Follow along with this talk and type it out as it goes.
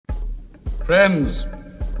Friends,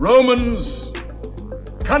 Romans,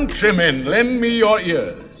 countrymen, lend me your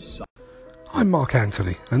ears. I'm Mark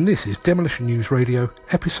Anthony, and this is Demolition News Radio,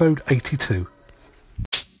 episode 82.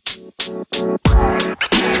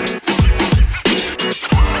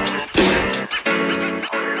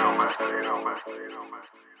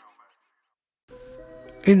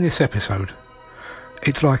 In this episode,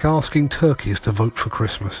 it's like asking turkeys to vote for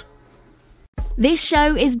Christmas. This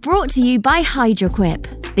show is brought to you by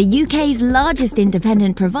Hydroquip, the UK's largest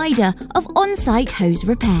independent provider of on-site hose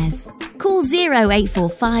repairs. Call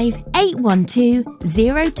 0845 812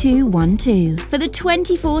 0212 for the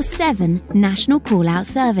 24/7 national call-out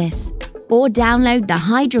service. Or download the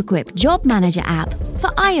Hydroquip Job Manager app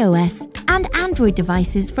for iOS and Android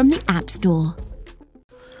devices from the App Store.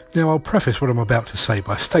 Now, I'll preface what I'm about to say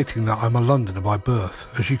by stating that I'm a Londoner by birth,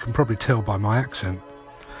 as you can probably tell by my accent.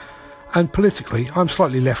 And politically, I'm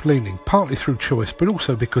slightly left-leaning, partly through choice, but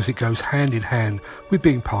also because it goes hand in hand with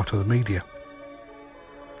being part of the media.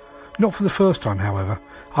 Not for the first time, however,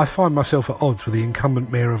 I find myself at odds with the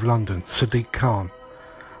incumbent Mayor of London, Sadiq Khan,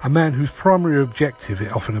 a man whose primary objective,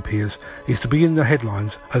 it often appears, is to be in the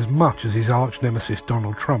headlines as much as his arch-nemesis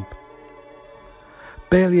Donald Trump.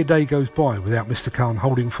 Barely a day goes by without Mr. Khan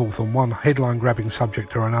holding forth on one headline-grabbing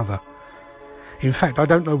subject or another. In fact, I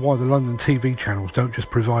don't know why the London TV channels don't just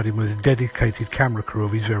provide him with a dedicated camera crew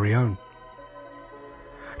of his very own.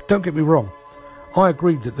 Don't get me wrong, I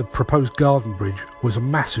agreed that the proposed Garden Bridge was a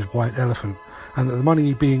massive white elephant and that the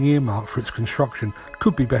money being earmarked for its construction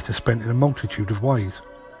could be better spent in a multitude of ways.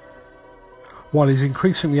 While his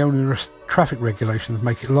increasingly onerous traffic regulations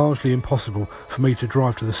make it largely impossible for me to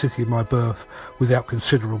drive to the city of my birth without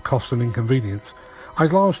considerable cost and inconvenience, I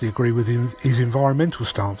largely agree with his environmental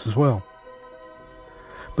stance as well.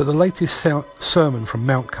 But the latest sermon from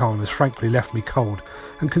Mount Khan has frankly left me cold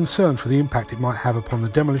and concerned for the impact it might have upon the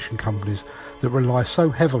demolition companies that rely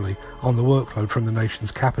so heavily on the workload from the nation's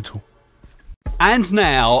capital. And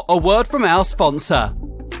now, a word from our sponsor.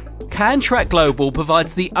 CanTrack Global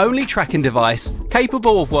provides the only tracking device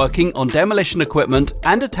capable of working on demolition equipment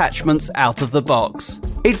and attachments out of the box.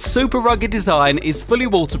 Its super rugged design is fully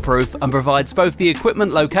waterproof and provides both the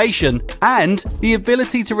equipment location and the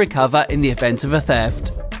ability to recover in the event of a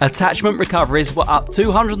theft. Attachment recoveries were up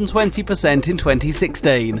 220% in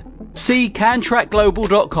 2016. See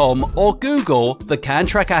cantrackglobal.com or Google the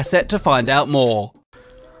CanTrack asset to find out more.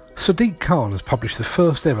 Sadiq Khan has published the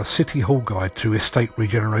first ever City Hall Guide to Estate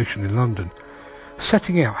Regeneration in London,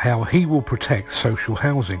 setting out how he will protect social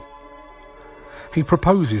housing. He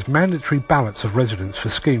proposes mandatory ballots of residents for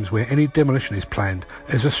schemes where any demolition is planned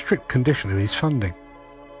as a strict condition of his funding.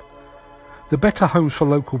 The Better Homes for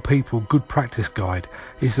Local People Good Practice Guide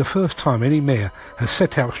is the first time any mayor has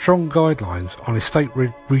set out strong guidelines on estate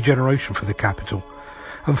regeneration for the capital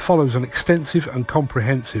and follows an extensive and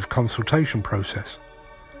comprehensive consultation process.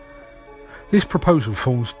 This proposal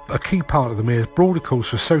forms a key part of the Mayor's broader calls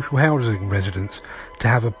for social housing residents to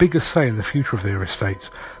have a bigger say in the future of their estates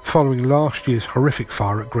following last year's horrific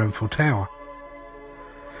fire at Grenfell Tower.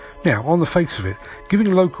 Now, on the face of it,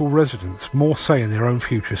 giving local residents more say in their own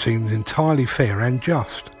future seems entirely fair and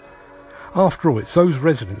just. After all, it's those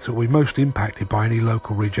residents that will be most impacted by any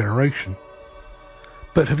local regeneration.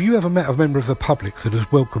 But have you ever met a member of the public that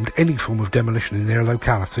has welcomed any form of demolition in their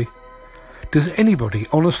locality? Does anybody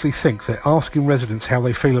honestly think that asking residents how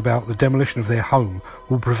they feel about the demolition of their home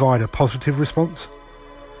will provide a positive response?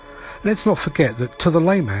 Let's not forget that, to the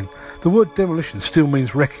layman, the word demolition still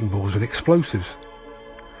means wrecking balls and explosives.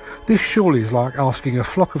 This surely is like asking a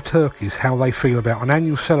flock of turkeys how they feel about an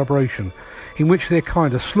annual celebration in which their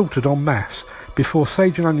kind are slaughtered en masse before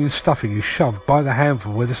sage and onion stuffing is shoved by the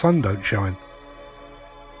handful where the sun don't shine.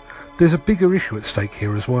 There's a bigger issue at stake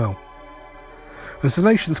here as well. As the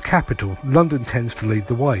nation's capital, London tends to lead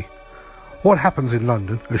the way. What happens in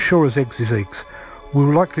London, as sure as eggs is eggs,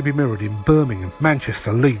 will likely be mirrored in Birmingham,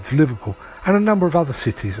 Manchester, Leeds, Liverpool and a number of other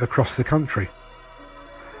cities across the country.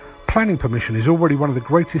 Planning permission is already one of the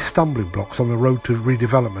greatest stumbling blocks on the road to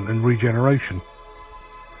redevelopment and regeneration.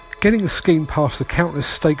 Getting a scheme past the countless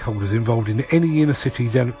stakeholders involved in any inner city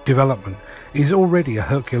development is already a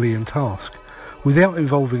Herculean task, without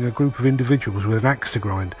involving a group of individuals with an axe to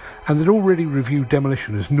grind and that already review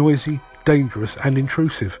demolition as noisy, dangerous and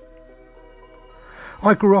intrusive.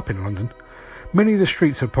 I grew up in London. Many of the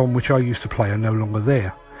streets upon which I used to play are no longer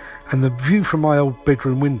there, and the view from my old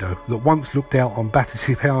bedroom window that once looked out on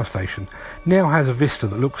Battersea Power Station now has a vista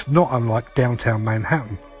that looks not unlike downtown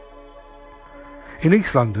Manhattan. In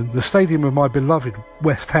East London, the stadium of my beloved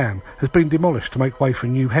West Ham has been demolished to make way for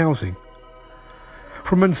new housing.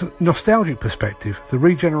 From a nostalgic perspective, the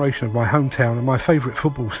regeneration of my hometown and my favourite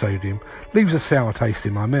football stadium leaves a sour taste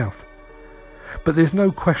in my mouth. But there's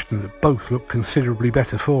no question that both look considerably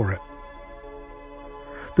better for it.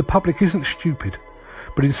 The public isn't stupid,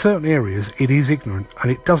 but in certain areas it is ignorant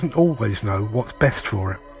and it doesn't always know what's best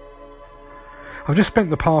for it. I've just spent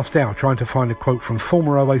the past hour trying to find a quote from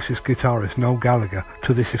former Oasis guitarist Noel Gallagher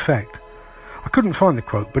to this effect. I couldn't find the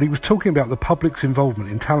quote, but he was talking about the public's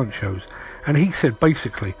involvement in talent shows, and he said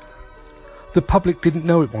basically, the public didn't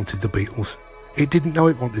know it wanted the Beatles, it didn't know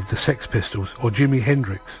it wanted the Sex Pistols or Jimi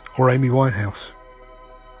Hendrix or Amy Winehouse.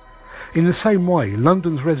 In the same way,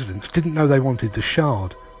 London's residents didn't know they wanted the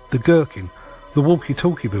Shard, the Gherkin, the Walkie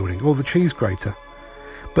Talkie Building or the Cheese Grater,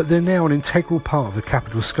 but they're now an integral part of the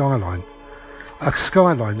capital skyline, a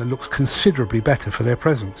skyline that looks considerably better for their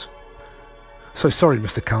presence. So sorry,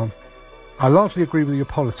 Mr. Khan. I largely agree with your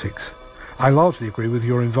politics. I largely agree with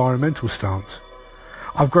your environmental stance.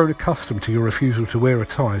 I've grown accustomed to your refusal to wear a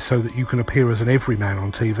tie so that you can appear as an everyman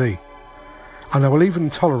on TV. And I will even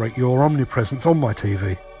tolerate your omnipresence on my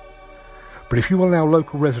TV. But if you allow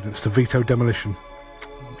local residents to veto demolition,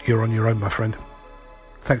 you're on your own, my friend.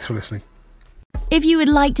 Thanks for listening. If you would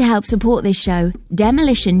like to help support this show,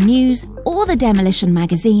 Demolition News, or the Demolition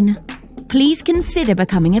Magazine, please consider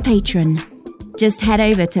becoming a patron. Just head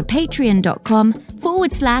over to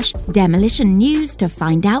patreon.com/Demolition News to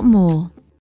find out more.